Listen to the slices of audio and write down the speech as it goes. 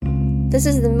This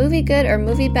is the Movie Good or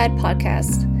Movie Bad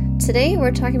podcast. Today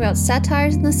we're talking about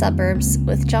Satires in the Suburbs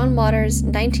with John Waters'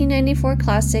 1994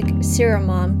 classic Serial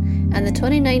Mom and the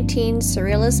 2019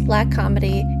 surrealist black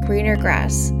comedy Greener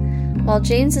Grass. While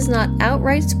James is not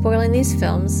outright spoiling these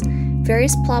films,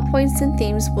 various plot points and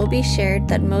themes will be shared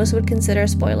that most would consider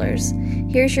spoilers.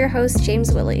 Here's your host,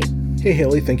 James Willey. Hey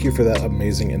Haley, thank you for that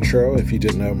amazing intro. If you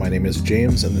didn't know, my name is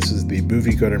James, and this is the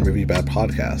Movie Good or Movie Bad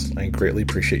podcast. I greatly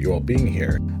appreciate you all being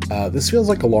here. This feels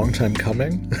like a long time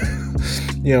coming.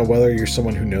 Whether you're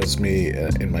someone who knows me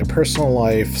in my personal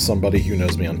life, somebody who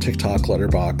knows me on TikTok,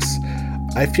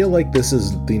 Letterboxd, I feel like this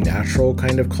is the natural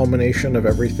kind of culmination of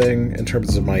everything in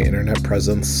terms of my internet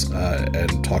presence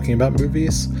and talking about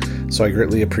movies. So I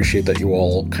greatly appreciate that you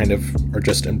all kind of are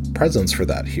just in presence for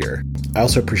that here. I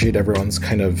also appreciate everyone's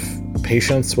kind of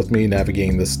patience with me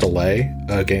navigating this delay,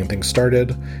 getting things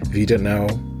started. If you didn't know,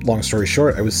 long story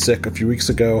short, I was sick a few weeks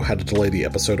ago, had to delay the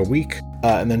episode a week.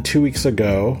 And then 2 weeks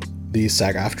ago, the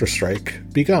SAG-AFTRA strike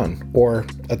begun. Or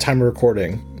at time of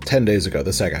recording, 10 days ago,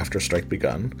 the SAG-AFTRA strike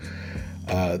begun.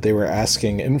 They were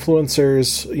asking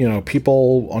influencers,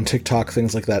 people on TikTok,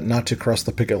 things like that, not to cross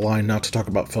the picket line, not to talk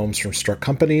about films from struck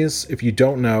companies. If you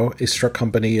don't know, a struck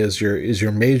company is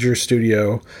your major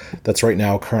studio that's right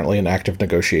now currently in active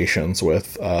negotiations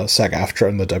with SAG-AFTRA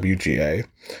and the WGA.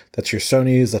 That's your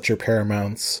Sonys, that's your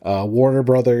Paramounts, Warner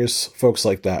Brothers, folks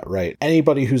like that, right?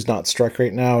 Anybody who's not struck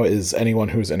right now is anyone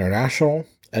who's international.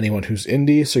 Anyone who's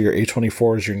indie, so your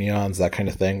A24s, your Neons, that kind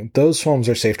of thing. Those films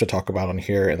are safe to talk about on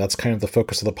here, and that's kind of the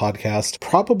focus of the podcast,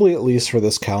 probably at least for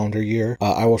this calendar year.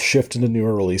 I will shift into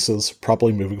newer releases,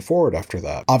 probably moving forward after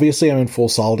that. Obviously, I'm in full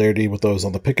solidarity with those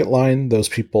on the picket line, those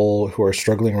people who are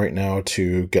struggling right now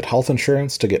to get health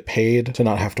insurance, to get paid, to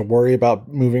not have to worry about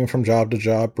moving from job to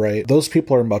job, right? Those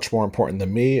people are much more important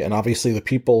than me, and obviously the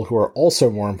people who are also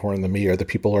more important than me are the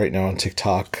people right now on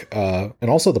TikTok, and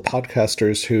also the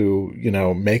podcasters who,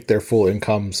 make their full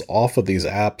incomes off of these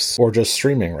apps or just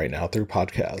streaming right now through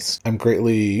podcasts. I'm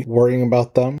greatly worrying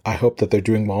about them. I hope that they're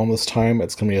doing well in this time.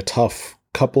 It's going to be a tough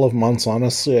couple of months,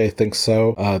 honestly. I think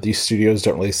so. These studios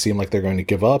don't really seem like they're going to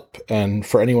give up. And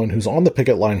for anyone who's on the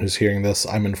picket line who's hearing this,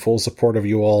 I'm in full support of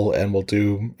you all and will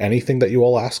do anything that you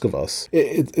all ask of us.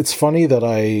 It's funny that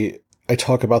I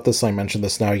talk about this, I mentioned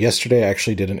this now. Yesterday, I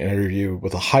actually did an interview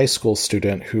with a high school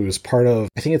student who is part of,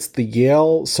 I think it's the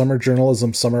Yale Summer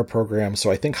Journalism Summer Program. So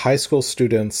I think high school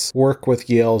students work with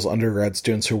Yale's undergrad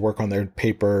students who work on their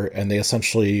paper, and they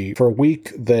essentially, for a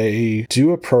week, they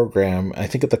do a program. I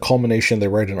think at the culmination, they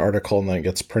write an article and then it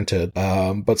gets printed.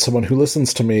 But someone who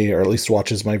listens to me, or at least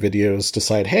watches my videos,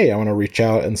 decide, hey, I want to reach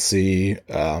out and see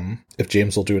if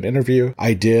James will do an interview.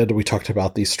 I did. We talked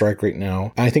about the strike right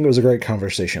now. I think it was a great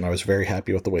conversation. I was very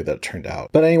happy with the way that it turned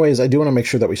out. But anyways, I do want to make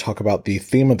sure that we talk about the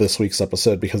theme of this week's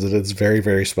episode because it is very,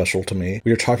 very special to me.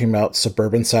 We are talking about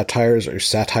suburban satires or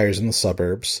satires in the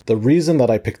suburbs. The reason that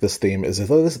I picked this theme is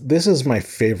that this is my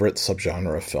favorite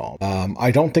subgenre of film. I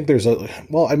don't think there's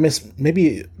I miss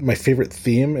maybe my favorite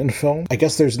theme in film. I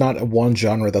guess there's not one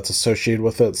genre that's associated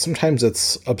with it. Sometimes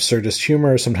it's absurdist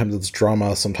humor, sometimes it's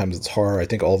drama, sometimes it's horror. I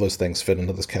think all those things fit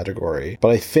into this category.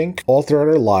 But I think all throughout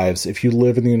our lives, if you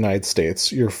live in the United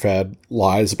States, you're fed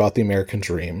lies about the American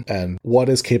dream and what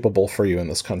is capable for you in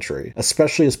this country,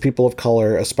 especially as people of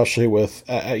color, especially with,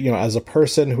 as a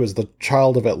person who is the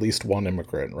child of at least one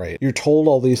immigrant, right? You're told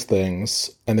all these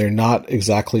things and they're not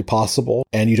exactly possible,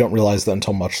 and you don't realize that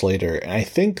until much later. And I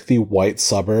think the white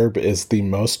suburb is the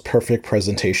most perfect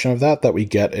presentation of that we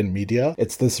get in media.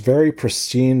 It's this very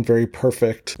pristine, very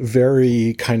perfect,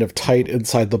 very kind of tight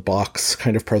inside the box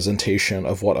kind of presentation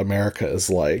of what America is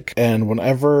like. And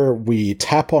whenever we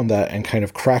tap on that and kind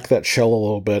of crack that shell a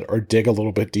little bit or dig a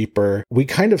little bit deeper, we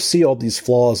kind of see all these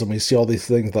flaws and we see all these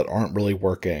things that aren't really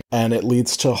working. And it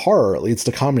leads to horror, it leads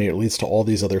to comedy, it leads to all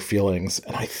these other feelings.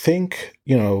 And I think,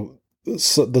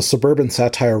 so the suburban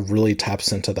satire really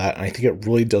taps into that, and I think it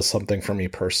really does something for me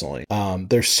personally.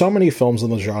 There's so many films in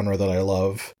the genre that I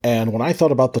love, and when I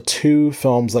thought about the two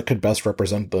films that could best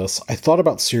represent this, I thought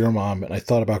about Serial Mom and I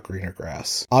thought about Greener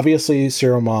Grass. Obviously,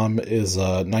 Serial Mom is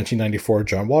a 1994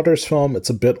 John Waters film. It's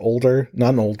a bit older,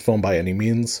 not an old film by any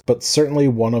means, but certainly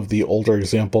one of the older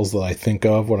examples that I think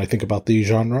of when I think about the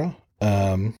genre.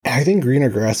 I think Greener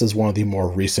Grass is one of the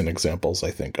more recent examples I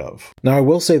think of. Now, I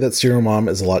will say that Serial Mom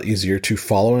is a lot easier to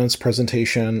follow in its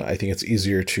presentation. I think it's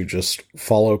easier to just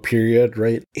follow, period,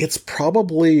 right? It's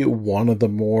probably one of the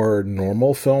more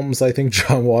normal films I think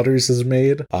John Waters has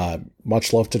made.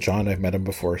 Much love to John. I've met him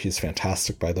before. He's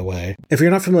fantastic, by the way. If you're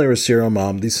not familiar with Serial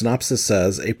Mom, the synopsis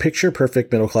says, a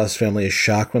picture-perfect middle-class family is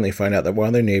shocked when they find out that one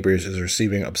of their neighbors is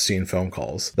receiving obscene phone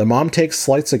calls. The mom takes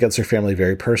slights against her family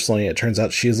very personally. It turns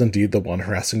out she is indeed the one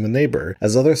harassing the neighbor.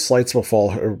 As other slights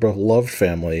befall her beloved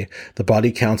family, the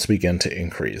body counts begin to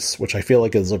increase, which I feel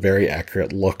like is a very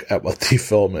accurate look at what the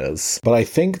film is. But I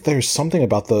think there's something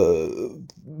about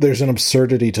there's an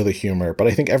absurdity to the humor, but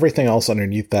I think everything else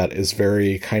underneath that is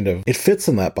very kind of, it fits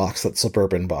in that box, that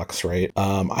Suburban box, right?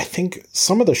 I think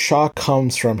some of the shock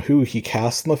comes from who he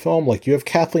cast in the film. Like, you have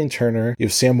Kathleen Turner, you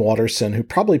have Sam Waterston, who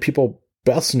probably people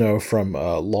best know from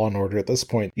Law & Order at this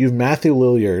point. You have Matthew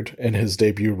Lillard in his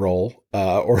debut role,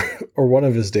 or one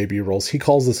of his debut roles. He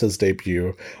calls this his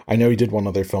debut. I know he did one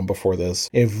other film before this.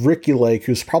 You have Ricky Lake,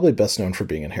 who's probably best known for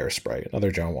being in Hairspray, another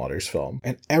John Waters film.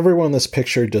 And everyone in this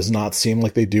picture does not seem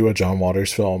like they do a John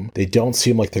Waters film. They don't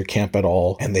seem like they're camp at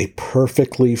all, and they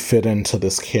perfectly fit into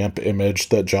this camp image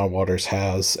that John Waters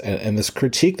has, and this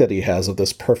critique that he has of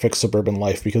this perfect suburban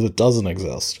life, because it doesn't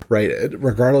exist, right?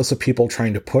 Regardless of people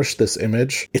trying to push this image,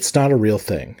 it's not a real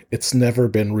thing. It's never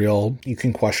been real. You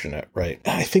can question it, right?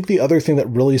 And I think the other thing that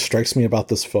really strikes me about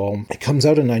this film, it comes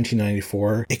out in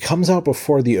 1994. It comes out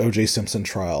before the O.J. Simpson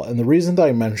trial. And the reason that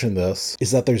I mention this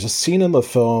is that there's a scene in the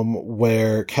film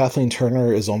where Kathleen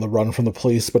Turner is on the run from the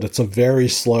police, but it's a very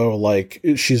slow, like,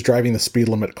 she's driving the speed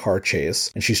limit car chase,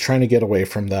 and she's trying to get away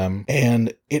from them.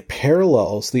 And it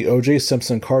parallels the O.J.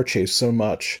 Simpson car chase so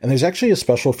much. And there's actually a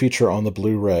special feature on the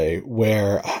Blu-ray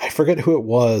where, I forget who it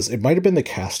was, it might have been the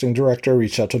casting director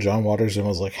reached out to John Waters and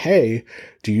was like, hey,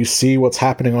 do you see what's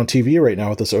happening on TV right now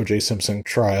with this O.J. Simpson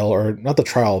trial? Or not the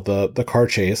trial, the car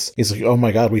chase. He's like, oh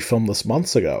my God, we filmed this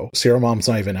months ago. Serial Mom's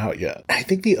not even out yet. I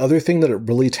think the other thing that it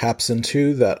really taps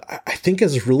into that I think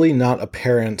is really not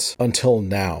apparent until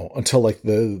now, until like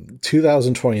the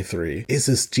 2023, is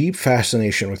this deep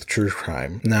fascination with true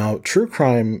crime. Now, true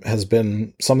crime has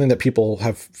been something that people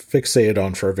have fixated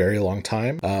on for a very long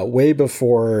time, way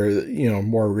before,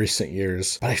 more recent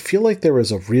years. But I feel like there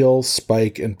was a real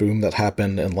spike and boom that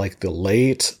happened in like the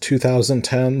late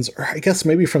 2010s, or I guess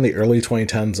maybe from the early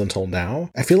 2010s until now.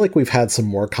 I feel like we've had some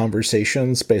more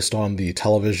conversations based on the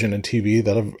television and TV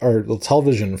or the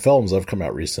television and films that have come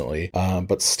out recently.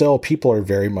 But still, people are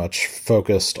very much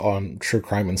focused on true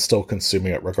crime and still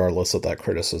consuming it regardless of that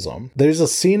criticism. There's a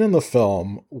scene in the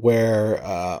film where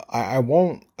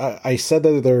I said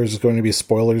that there's going to be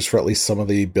spoilers for at least some of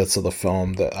the bits of the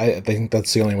film. That I think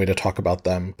that's the only way to talk about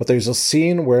them. But there's a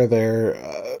scene where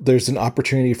there's an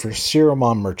opportunity for Serial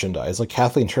Mom merchandise. Like,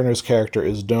 Kathleen Turner's character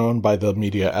is known by the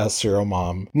media as Serial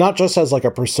Mom, not just as like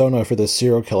a persona for this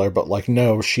serial killer, but like,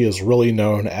 no, she is really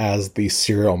known as the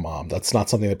Serial Mom. That's not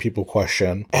something that people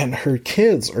question. And her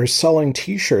kids are selling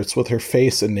t-shirts with her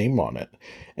face and name on it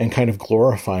and kind of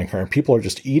glorifying her. And people are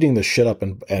just eating the shit up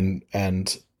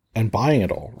and buying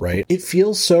it all, right? It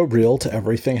feels so real to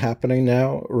everything happening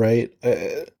now, right?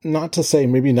 Not to say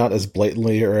maybe not as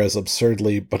blatantly or as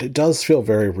absurdly, but it does feel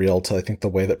very real to, I think, the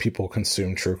way that people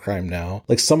consume true crime now.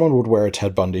 Like, someone would wear a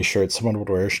Ted Bundy shirt, someone would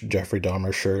wear a Jeffrey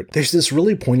Dahmer shirt. There's this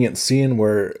really poignant scene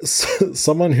where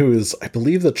someone who is, I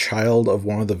believe, the child of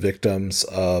one of the victims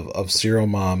of Serial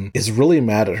Mom is really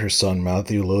mad at her son,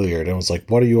 Matthew Lillard, and was like,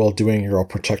 what are you all doing? You're all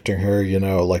protecting her,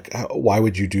 like, why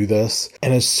would you do this?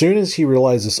 And as soon as he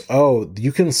realizes, oh,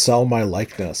 you can sell my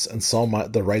likeness and sell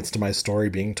the rights to my story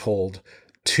being told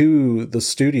to the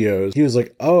studios, he was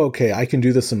like, oh, okay, I can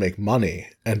do this and make money,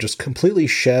 and just completely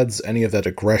sheds any of that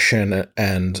aggression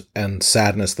and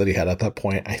sadness that he had at that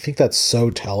point. I think that's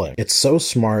so telling. It's so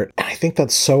smart, and I think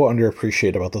that's so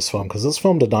underappreciated about this film, because this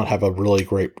film did not have a really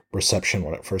great reception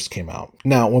when it first came out.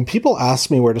 Now, when people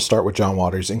ask me where to start with John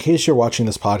Waters, in case you're watching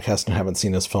this podcast and haven't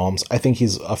seen his films, I think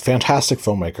he's a fantastic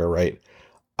filmmaker, right?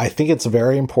 I think it's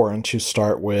very important to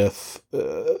start with,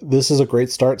 this is a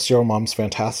great start. Serial Mom's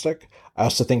fantastic. I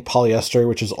also think Polyester,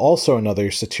 which is also another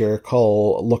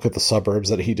satirical look at the suburbs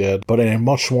that he did, but in a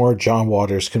much more John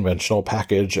Waters conventional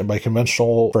package. And by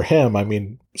conventional for him, I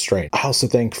mean strange. I also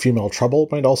think Female Trouble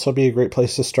might also be a great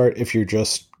place to start if you're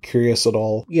just curious at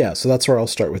all. Yeah, so that's where I'll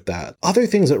start with that. Other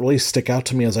things that really stick out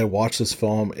to me as I watch this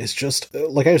film is just,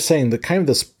 like I was saying, the kind of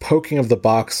this poking of the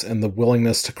box and the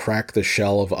willingness to crack the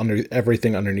shell of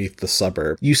everything underneath the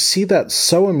suburb. You see that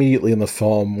so immediately in the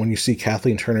film when you see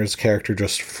Kathleen Turner's character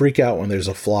just freak out when there's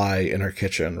a fly in her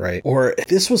kitchen, right? Or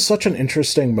this was such an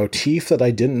interesting motif that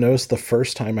I didn't notice the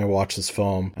first time I watched this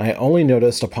film, and I only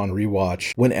noticed upon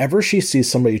rewatch. Whenever she sees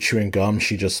somebody chewing gum,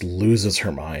 she just loses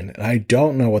her mind, and I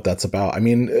don't know what that's about. I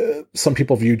mean, some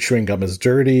people view chewing gum as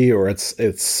dirty, or it's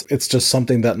just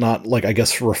something that not, like, I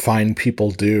guess, refined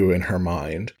people do in her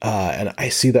mind. And I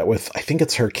see that with, I think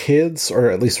it's her kids, or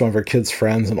at least one of her kids'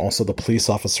 friends, and also the police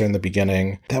officer in the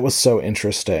beginning. That was so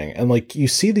interesting. And like, you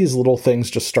see these little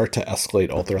things just start to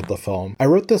escalate all throughout the film. I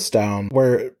wrote this down,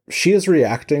 where she is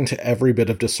reacting to every bit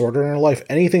of disorder in her life,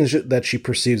 anything that she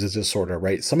perceives as disorder,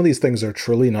 right? Some of these things are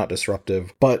truly not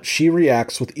disruptive, but she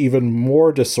reacts with even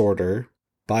more disorder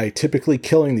by typically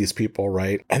killing these people,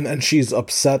 right? And then she's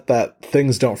upset that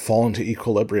things don't fall into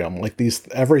equilibrium. Like,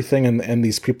 everything in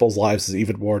these people's lives is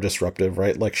even more disruptive,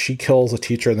 right? Like, she kills a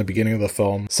teacher in the beginning of the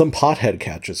film. Some pothead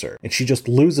catches her, and she just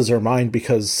loses her mind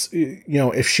because,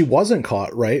 if she wasn't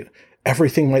caught, right,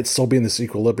 everything might still be in this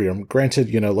equilibrium.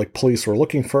 Granted, like, police were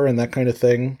looking for her and that kind of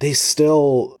thing. They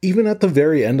still, even at the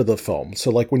very end of the film, so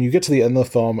like when you get to the end of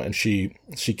the film and she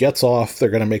gets off,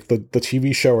 they're going to make the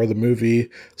TV show or the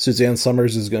movie, Suzanne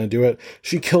Summers is going to do it.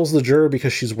 She kills the juror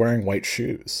because she's wearing white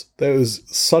shoes. That was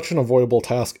such an avoidable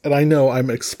task. And I know I'm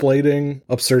explaining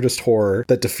absurdist horror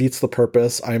that defeats the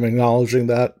purpose. I'm acknowledging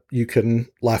that. You can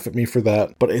laugh at me for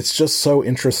that. But it's just so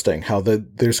interesting how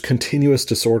there's continuous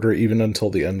disorder even until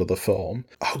the end of the film.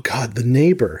 Oh God, the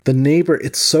neighbor.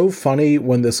 It's so funny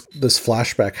when this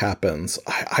flashback happens.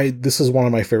 This is one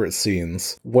of my favorite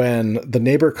scenes, when the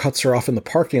neighbor cuts her off in the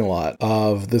parking lot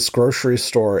of this grocery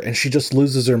store, and she just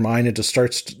loses her mind and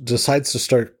decides to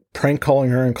start prank calling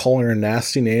her and calling her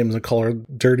nasty names and call her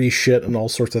dirty shit and all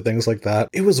sorts of things like that.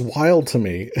 It was wild to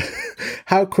me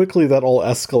how quickly that all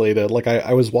escalated. Like,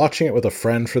 I was watching it with a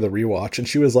friend for the rewatch, and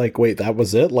she was like, wait, that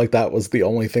was it? Like, that was the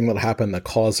only thing that happened that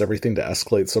caused everything to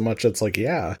escalate so much? It's like,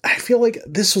 yeah. I feel like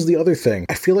this was the other thing.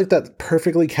 I feel like that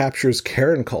perfectly captures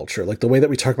Karen culture. Like, the way that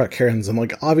we talk about Karens, and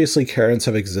like, obviously Karens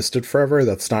have existed forever.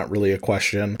 That's not really a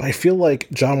question. But I feel like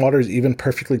John Waters even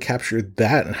perfectly captured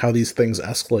that and how these things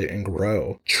escalate and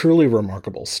grow. Truly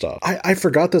remarkable stuff. I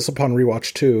forgot this upon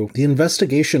rewatch too. The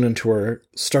investigation into her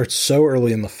starts so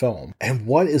early in the film. And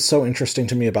what is so interesting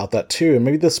to me about that too, and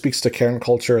maybe this speaks to Karen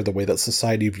culture, the way that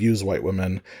society views white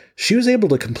women, she was able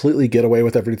to completely get away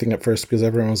with everything at first because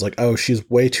everyone was like, oh, she's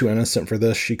way too innocent for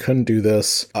this. She couldn't do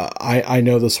this. I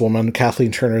know this woman.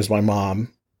 Kathleen Turner is my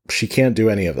mom. She can't do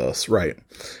any of this. Right.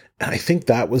 And I think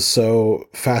that was so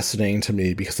fascinating to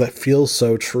me because that feels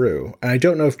so true. And I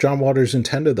don't know if John Waters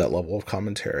intended that level of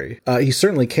commentary. He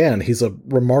certainly can. He's a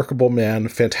remarkable man,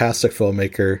 fantastic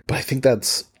filmmaker, but I think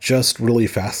that's just really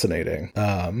fascinating.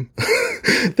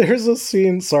 There's a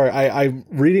scene, sorry, I'm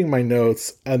reading my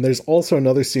notes, and there's also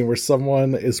another scene where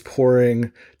someone is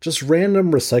pouring just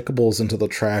random recyclables into the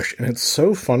trash, and it's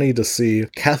so funny to see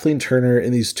Kathleen Turner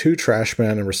and these two trash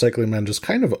men and recycling men just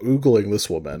kind of oogling this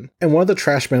woman. And one of the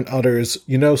trash men utters,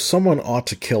 someone ought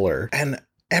to kill her. And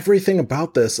everything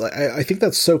about this, I think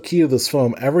that's so key to this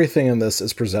film. Everything in this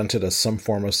is presented as some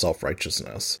form of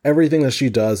self-righteousness. Everything that she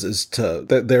does is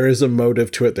that there is a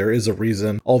motive to it. There is a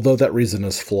reason, although that reason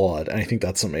is flawed. And I think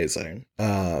that's amazing.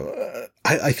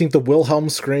 I think the Wilhelm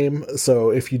scream, so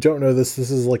if you don't know this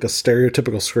is like a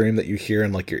stereotypical scream that you hear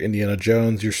in like your Indiana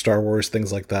Jones, your Star Wars,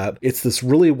 things like that. It's this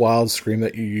really wild scream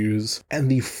that you use. And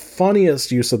the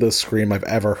funniest use of this scream I've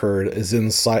ever heard is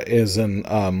in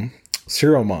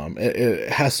Serial Mom. It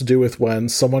has to do with when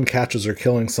someone catches her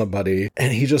killing somebody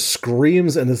and he just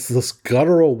screams, and it's this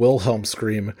guttural Wilhelm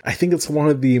scream. I think it's one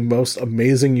of the most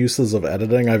amazing uses of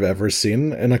editing I've ever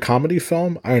seen in a comedy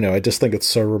film. I don't know, I just think it's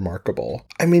so remarkable.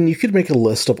 I mean, you could make a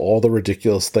list of all the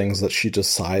ridiculous things that she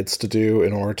decides to do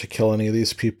in order to kill any of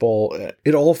these people.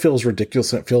 It all feels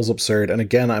ridiculous and it feels absurd. And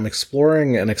again, I'm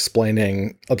exploring and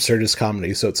explaining absurdist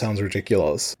comedy, so it sounds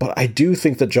ridiculous. But I do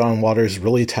think that John Waters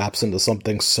really taps into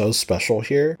something so special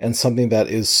here, and something that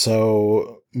is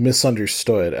so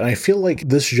misunderstood, and I feel like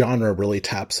this genre really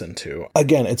taps into.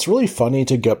 Again, it's really funny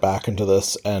to get back into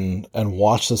this and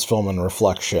watch this film in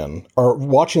reflection, or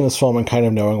watching this film and kind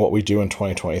of knowing what we do in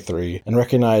 2023, and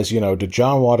recognize, did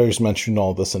John Waters mention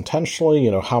all this intentionally?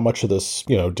 How much of this,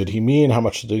 did he mean? How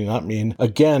much did he not mean?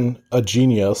 Again, a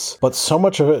genius, but so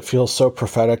much of it feels so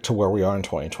prophetic to where we are in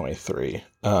 2023.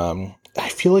 I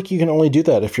feel like you can only do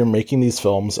that if you're making these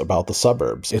films about the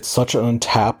suburbs. It's such an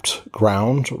untapped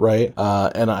ground, right?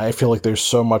 And I feel like there's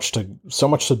so much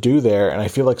to do there, and I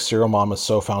feel like Serial Mom is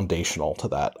so foundational to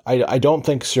that. I don't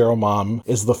think Serial Mom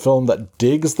is the film that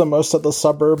digs the most at the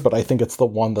suburb, but I think it's the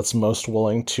one that's most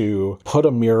willing to put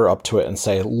a mirror up to it and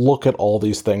say, look at all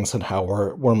these things and how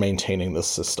we're maintaining this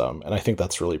system. And I think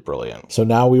that's really brilliant. So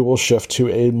now we will shift to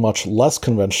a much less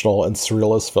conventional and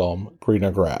surrealist film,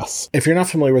 Greener Grass. If you're not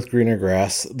familiar with Greener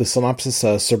Grass, the synopsis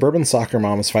says, suburban soccer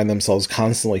moms find themselves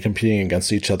constantly competing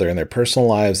against each other in their personal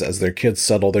lives as their kids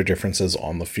settle their differences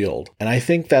on the field. And I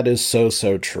think that is so,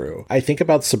 so true. I think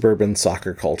about suburban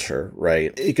soccer culture,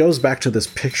 right? It goes back to this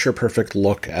picture-perfect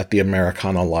look at the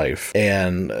Americana life.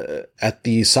 And at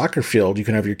the soccer field, you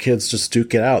can have your kids just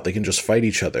duke it out. They can just fight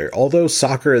each other. Although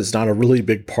soccer is not a really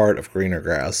big part of Greener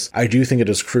Grass, I do think it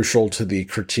is crucial to the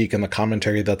critique and the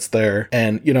commentary that's there.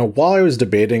 And, while I was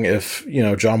debating if,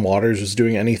 John Waters was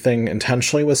doing anything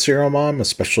intentionally with Serial Mom,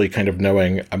 especially kind of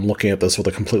knowing I'm looking at this with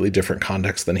a completely different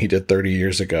context than he did 30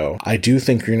 years ago, I do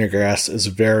think Greener Grass is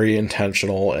very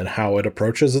intentional in how it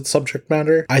approaches its subject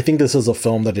matter. I think this is a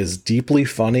film that is deeply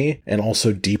funny and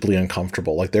also deeply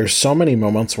uncomfortable. Like, there's so many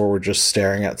moments where we're just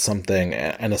staring at something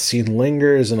and a scene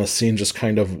lingers and a scene just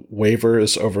kind of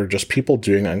wavers over just people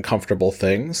doing uncomfortable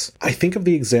things. I think of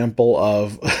the example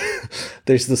of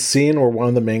there's the scene where one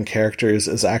of the main characters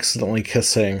is accidentally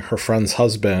kissing her friend's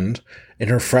husband, and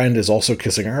her friend is also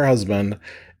kissing her husband,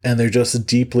 and they're just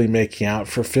deeply making out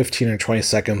for 15 or 20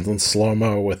 seconds in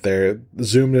slow-mo with their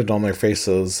zoomed in on their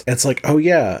faces. And it's like, oh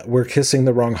yeah, we're kissing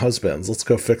the wrong husbands. Let's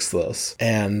go fix this.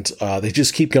 And they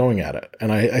just keep going at it.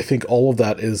 And I think all of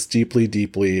that is deeply,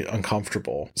 deeply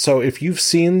uncomfortable. So if you've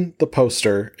seen the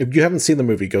poster, if you haven't seen the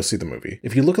movie, go see the movie.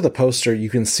 If you look at the poster, you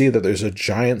can see that there's a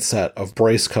giant set of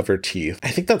brace-covered teeth. I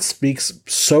think that speaks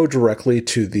so directly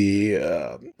to the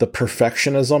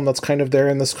perfectionism that's kind of there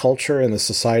in this culture and this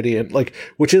society, and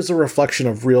which is a reflection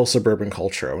of real suburban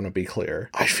culture, I want to be clear.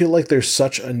 I feel like there's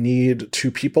such a need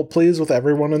to people please with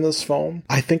everyone in this film.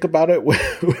 I think about it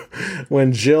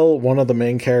when Jill, one of the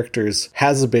main characters,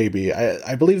 has a baby.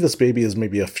 I believe this baby is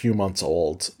maybe a few months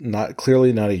old,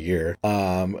 clearly not a year.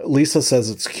 Lisa says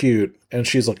it's cute, and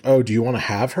she's like, oh, do you want to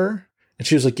have her? And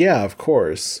she was like, yeah, of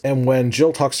course. And when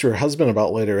Jill talks to her husband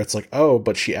about later, it's like, oh,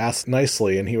 but she asked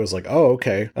nicely. And he was like, oh,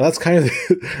 okay. And that's kind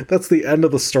of, that's the end of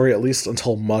the story, at least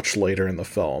until much later in the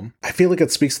film. I feel like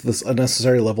it speaks to this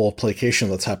unnecessary level of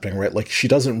placation that's happening, right? Like, she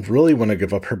doesn't really want to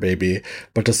give up her baby,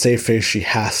 but to save face, she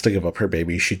has to give up her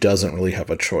baby. She doesn't really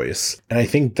have a choice. And I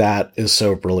think that is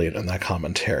so brilliant in that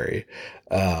commentary.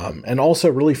 And also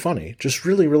really funny, just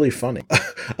really, really funny.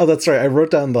 Oh, that's right. I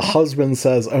wrote down the husband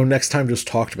says, oh, next time just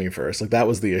talk to me first. Like, that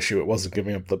was the issue. It wasn't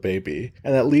giving up the baby.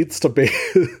 And that leads to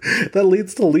that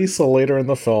leads to Lisa later in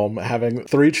the film having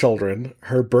 3 children,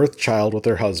 her birth child with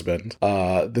her husband,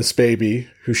 this baby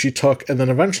who she took and then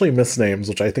eventually misnames,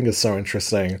 which I think is so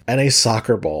interesting, and a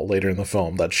soccer ball later in the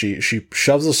film that she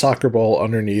shoves a soccer ball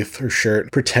underneath her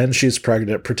shirt, pretends she's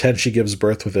pregnant, pretends she gives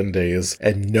birth within days,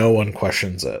 and no one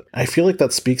questions it. I feel like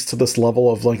that speaks to this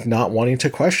level of not wanting to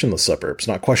question the suburbs,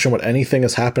 not question what anything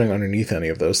is happening underneath any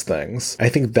of those things. I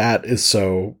think that is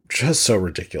just so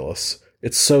ridiculous.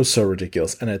 It's so, so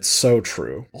ridiculous, and it's so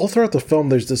true. All throughout the film,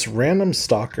 there's this random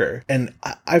stalker, and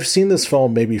I've seen this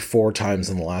film maybe 4 times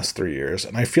in the last 3 years,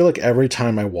 and I feel like every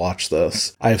time I watch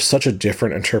this, I have such a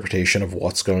different interpretation of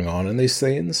what's going on in these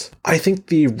scenes. I think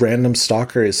the random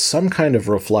stalker is some kind of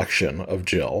reflection of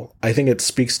Jill. I think it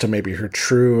speaks to maybe her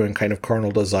true and kind of carnal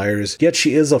desires, yet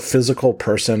she is a physical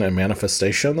person and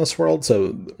manifestation in this world,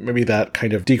 so maybe that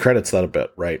kind of decredits that a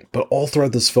bit, right? But all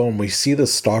throughout this film, we see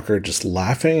this stalker just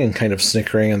laughing and kind of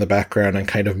snickering in the background and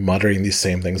kind of muttering these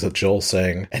same things that Jill's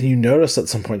saying. And you notice at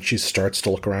some point she starts to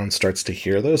look around, starts to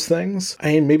hear those things. I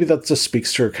mean, maybe that just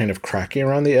speaks to her kind of cracking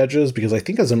around the edges, because I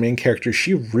think as a main character,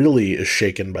 she really is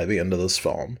shaken by the end of this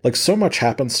film. So much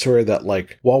happens to her that,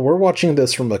 while we're watching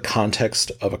this from the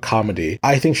context of a comedy,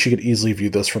 I think she could easily view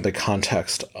this from the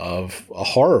context of a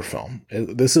horror film.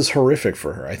 This is horrific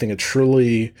for her. I think it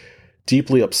truly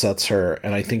deeply upsets her,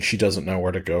 and I think she doesn't know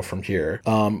where to go from here.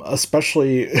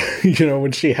 Especially,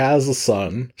 when she has a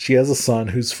son. She has a son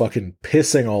who's fucking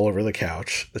pissing all over the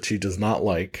couch that she does not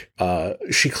like.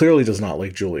 She clearly does not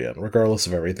like Julian, regardless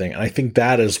of everything. And I think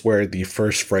that is where the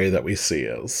first fray that we see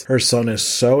is. Her son is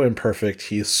so imperfect.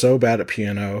 He is so bad at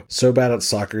piano, so bad at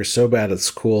soccer, so bad at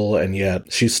school, and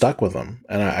yet she's stuck with him.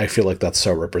 And I feel like that's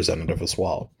so representative as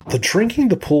well. The drinking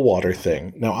the pool water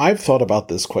thing. Now, I've thought about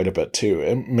this quite a bit too.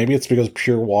 And maybe it's because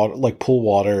pure water, pool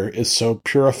water, is so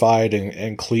purified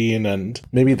and clean, and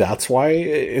maybe that's why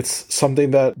it's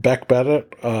something that Beck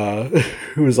Bennett,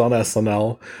 who is on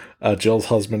SNL, Jill's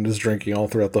husband, is drinking all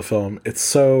throughout the film. It's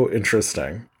so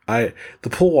interesting. The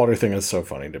pool water thing is so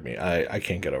funny to me. I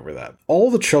can't get over that.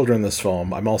 All the children in this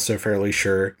film, I'm also fairly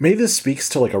sure, maybe this speaks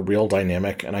to a real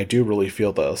dynamic, and I do really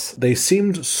feel this. They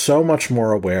seemed so much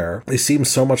more aware. They seemed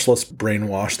so much less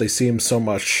brainwashed. They seemed so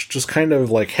much just kind of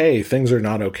hey, things are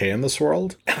not okay in this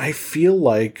world. And I feel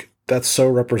like that's so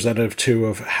representative too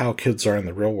of how kids are in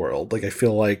the real world. Like, I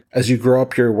feel like as you grow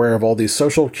up, you're aware of all these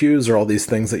social cues or all these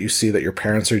things that you see that your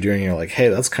parents are doing. You're like, hey,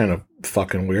 that's kind of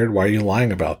fucking weird. Why are you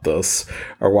lying about this?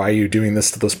 Or why are you doing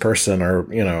this to this person? Or,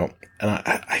 and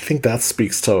I think that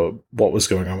speaks to what was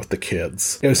going on with the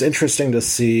kids. It was interesting to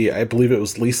see, I believe it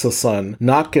was Lisa's son,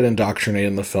 not get indoctrinated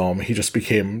in the film. He just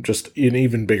became just an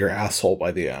even bigger asshole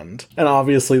by the end. And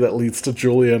obviously that leads to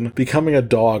Julian becoming a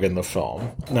dog in the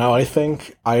film. Now,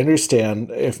 I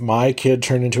understand if my kid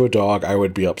turned into a dog, I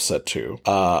would be upset too.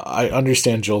 I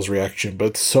understand Jill's reaction, but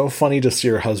it's so funny to see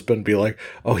her husband be like,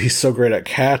 oh, he's so great at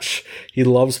catch. He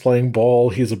loves playing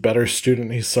ball. He's a better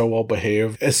student. He's so well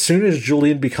behaved. As soon as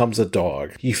Julian becomes a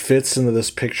dog, he fits into this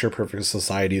picture-perfect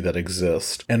society that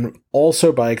exists. And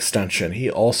also, by extension, he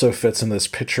also fits in this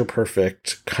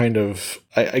picture-perfect kind of,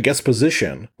 I guess,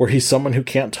 position where he's someone who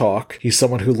can't talk. He's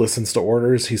someone who listens to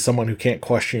orders. He's someone who can't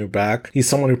question you back. He's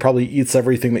someone who probably eats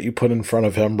everything that you put in front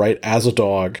of him, right, as a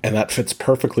dog. And that fits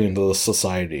perfectly into the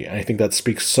society. And I think that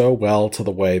speaks so well to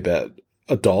the way that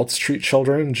adults treat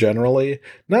children generally.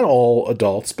 Not all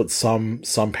adults, but some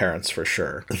parents for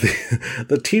sure.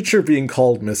 The teacher being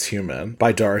called Miss Human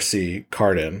by Darcy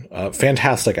Carden,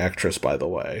 fantastic actress, by the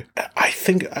way. I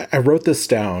think I wrote this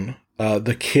down.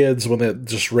 The kids, when they're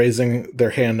just raising their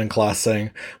hand in class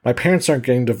saying, my parents aren't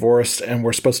getting divorced and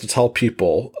we're supposed to tell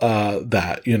people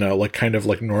that, like kind of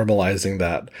like normalizing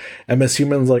that. And Miss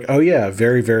Human's like, oh yeah,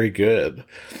 very, very good.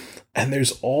 And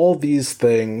there's all these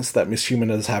things that Miss Human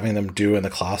is having them do in the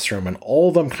classroom, and all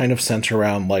of them kind of center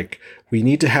around, like, we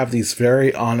need to have these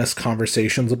very honest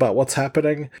conversations about what's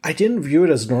happening. I didn't view it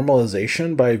as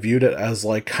normalization, but I viewed it as,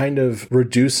 like, kind of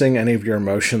reducing any of your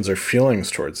emotions or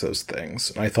feelings towards those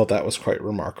things. And I thought that was quite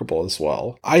remarkable as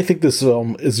well. I think this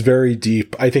film is very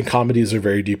deep. I think comedies are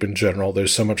very deep in general.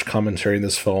 There's so much commentary in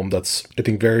this film that's, I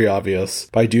think, very obvious.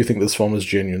 But I do think this film is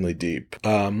genuinely deep.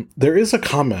 There is a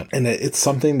comment, and it's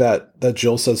something that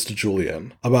Jill says to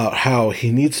Julian about how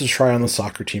he needs to try on the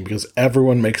soccer team because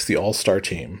everyone makes the all-star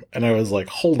team. And I was like,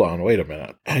 hold on, wait a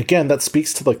minute. And again, that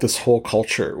speaks to like this whole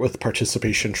culture with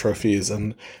participation trophies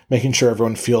and making sure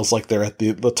everyone feels like they're at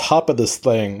the top of this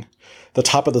thing, the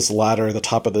top of this ladder, the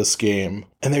top of this game.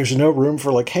 And there's no room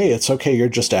for like, hey, it's okay, you're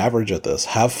just average at this.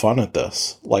 Have fun at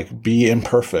this. Like, be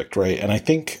imperfect, right? And I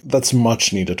think that's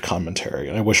much needed commentary.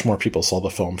 And I wish more people saw the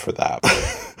film for that.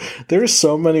 There's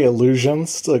so many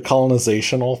allusions to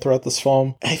colonization all throughout this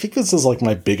film. I think this is like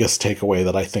my biggest takeaway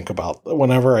that I think about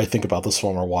whenever I think about this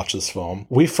film or watch this film.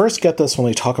 We first get this when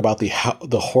they talk about the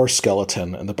horse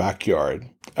skeleton in the backyard.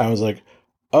 I was like,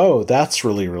 oh, that's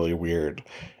really, really weird.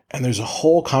 And there's a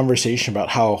whole conversation about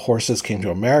how horses came to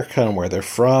America and where they're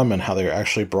from and how they're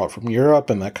actually brought from Europe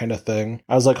and that kind of thing.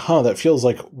 I was like, that feels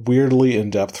like weirdly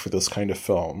in-depth for this kind of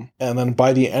film. And then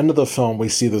by the end of the film, we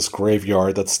see this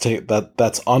graveyard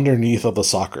that's underneath of the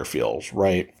soccer field,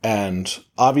 right? And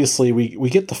obviously, we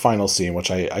get the final scene, which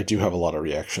I do have a lot of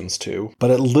reactions to.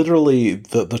 But it literally,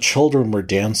 the children were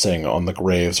dancing on the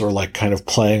graves or like kind of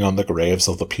playing on the graves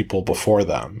of the people before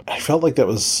them. I felt like that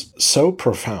was so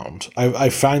profound. I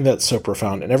find that so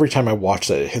profound. And every time I watch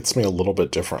that, it hits me a little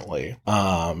bit differently.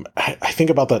 I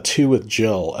think about that too with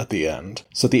Jill at the end.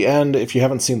 So at the end, if you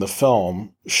haven't seen the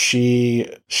film,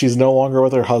 she's no longer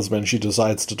with her husband. She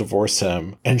decides to divorce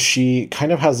him. And she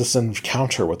kind of has this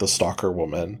encounter with a stalker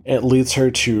woman. It leads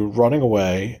her to running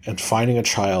away and finding a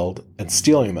child and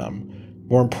stealing them.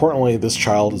 More importantly, this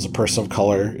child is a person of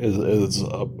color, is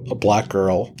a black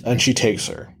girl, and she takes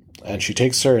her. And she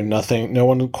takes her and no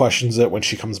one questions it when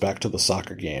she comes back to the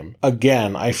soccer game.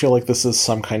 Again, I feel like this is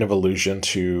some kind of allusion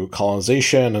to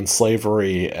colonization and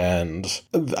slavery. And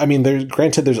I mean,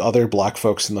 granted, there's other black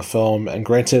folks in the film. And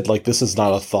granted, like, this is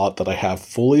not a thought that I have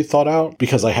fully thought out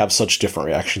because I have such different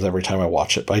reactions every time I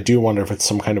watch it. But I do wonder if it's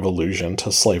some kind of allusion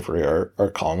to slavery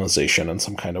or colonization in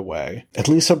some kind of way. At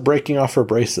least of breaking off her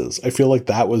braces. I feel like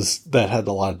that had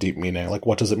a lot of deep meaning. Like,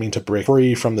 what does it mean to break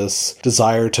free from this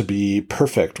desire to be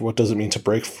perfect? What does it mean to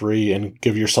break free and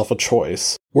give yourself a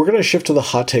choice? We're going to shift to the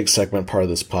hot take segment part of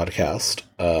this podcast.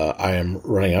 I am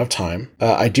running out of time.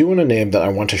 I do want to name that I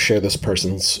want to share this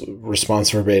person's response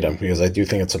verbatim because I do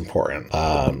think it's important.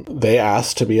 They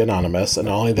asked to be anonymous, and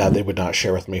not only that, they would not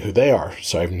share with me who they are,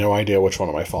 so I have no idea which one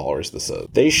of my followers this is.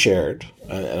 They shared,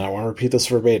 and I want to repeat this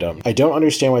verbatim, I don't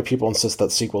understand why people insist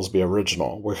that sequels be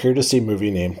original. We're here to see movie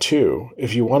named 2.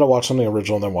 If you want to watch something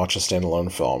original, then watch a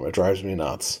standalone film. It drives me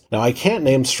nuts. Now, I can't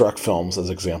name Struck films as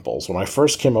examples. When I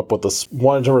first came up with this,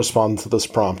 wanted wanted to respond to this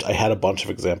prompt, I had a bunch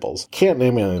of examples. Can't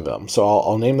name any of them, so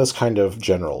I'll name this kind of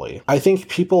generally. I think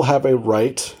people have a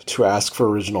right to ask for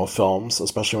original films,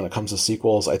 especially when it comes to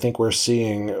sequels. I think we're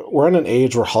in an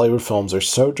age where Hollywood films are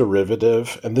so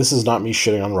derivative, and this is not me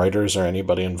shitting on writers or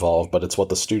anybody involved, but it's what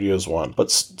the studios want.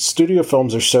 But studio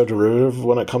films are so derivative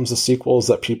when it comes to sequels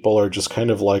that people are just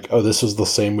kind of like, oh, this is the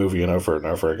same movie and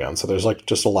over again. So there's like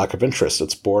just a lack of interest.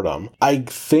 It's boredom. I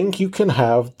think you can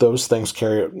have those things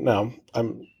carry it. Now,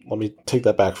 let me take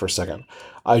that back for a second.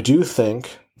 I do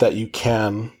think that you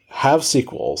can have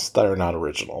sequels that are not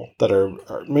original, that are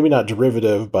maybe not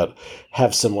derivative, but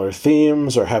have similar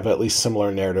themes or have at least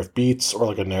similar narrative beats or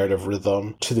like a narrative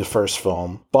rhythm to the first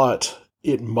film, but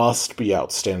it must be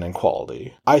outstanding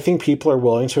quality. I think people are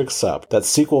willing to accept that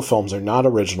sequel films are not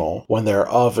original when they're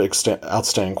of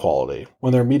outstanding quality.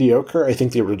 When they're mediocre, I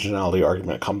think the originality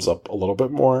argument comes up a little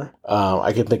bit more.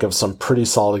 I can think of some pretty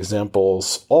solid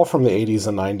examples, all from the 80s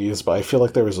and 90s, but I feel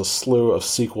like there was a slew of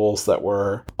sequels that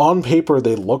were, on paper,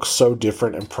 they look so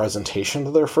different in presentation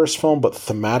to their first film, but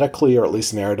thematically, or at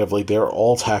least narratively, they're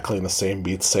all tackling the same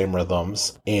beats, same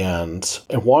rhythms. And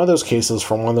in one of those cases,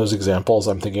 from one of those examples,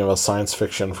 I'm thinking of a science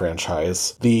fiction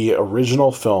franchise. The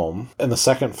original film and the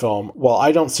second film, while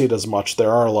I don't see it as much,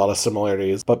 there are a lot of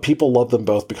similarities, but people love them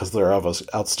both because they're of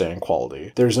outstanding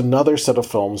quality. There's another set of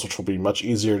films which will be much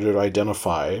easier to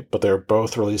identify, but they're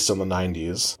both released in the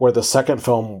 90s, where the second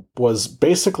film was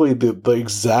basically the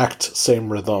exact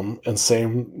same rhythm and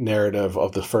same narrative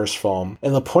of the first film,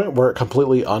 and the point where it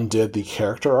completely undid the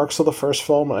character arcs of the first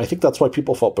film, and I think that's why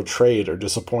people felt betrayed or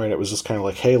disappointed. It was just kind of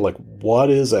like, hey, like, what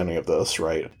is any of this,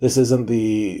 right? This isn't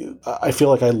I feel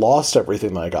like I lost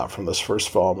everything that I got from this first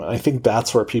film, and I think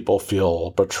that's where people feel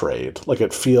betrayed. Like,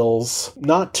 it feels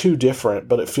not too different,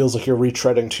 but it feels like you're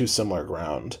retreading too similar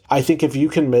ground. I think if you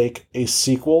can make a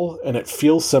sequel and it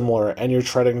feels similar and you're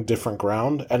treading different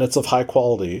ground and it's of high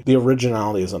quality, the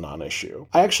originality is a non-issue.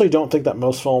 I actually don't think that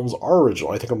most films are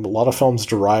original. I think a lot of films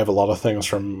derive a lot of things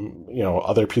from,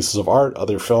 other pieces of art,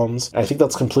 other films, and I think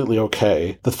that's completely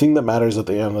okay. The thing that matters at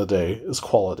the end of the day is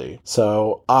quality.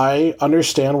 So I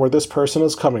understand where this person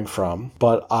is coming from,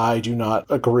 but I do not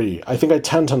agree. I think I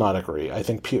tend to not agree. I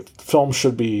think films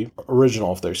should be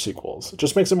original if they're sequels. It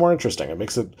just makes it more interesting. It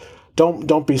makes it...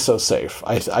 Don't be so safe.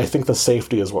 I think the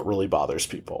safety is what really bothers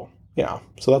people. Yeah,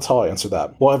 so that's how I answer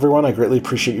that. Well, everyone, I greatly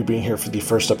appreciate you being here for the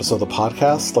first episode of the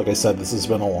podcast. Like I said, this has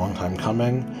been a long time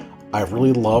coming. I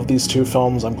really love these two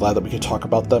films. I'm glad that we could talk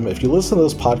about them. If you listen to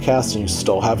this podcast and you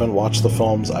still haven't watched the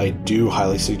films, I do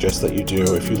highly suggest that you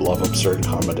do if you love absurd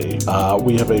comedy.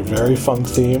 We have a very fun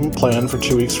theme planned for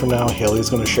 2 weeks from now. Haley's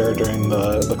going to share it during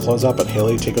the closeout, but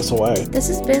Haley, take us away. This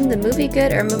has been the Movie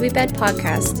Good or Movie Bad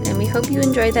podcast, and we hope you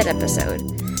enjoyed that episode.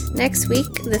 Next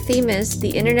week, the theme is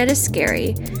The Internet is Scary,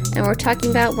 and we're talking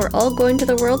about We're All Going to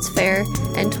the World's Fair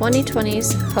and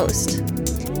 2020's Host.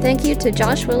 Thank you to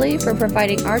Josh Willey for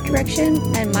providing art direction,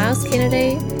 and Miles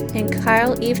Kennedy and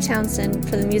Kyle Eve Townsend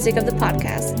for the music of the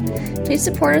podcast. Please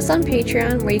support us on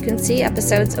Patreon, where you can see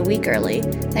episodes a week early.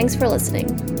 Thanks for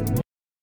listening.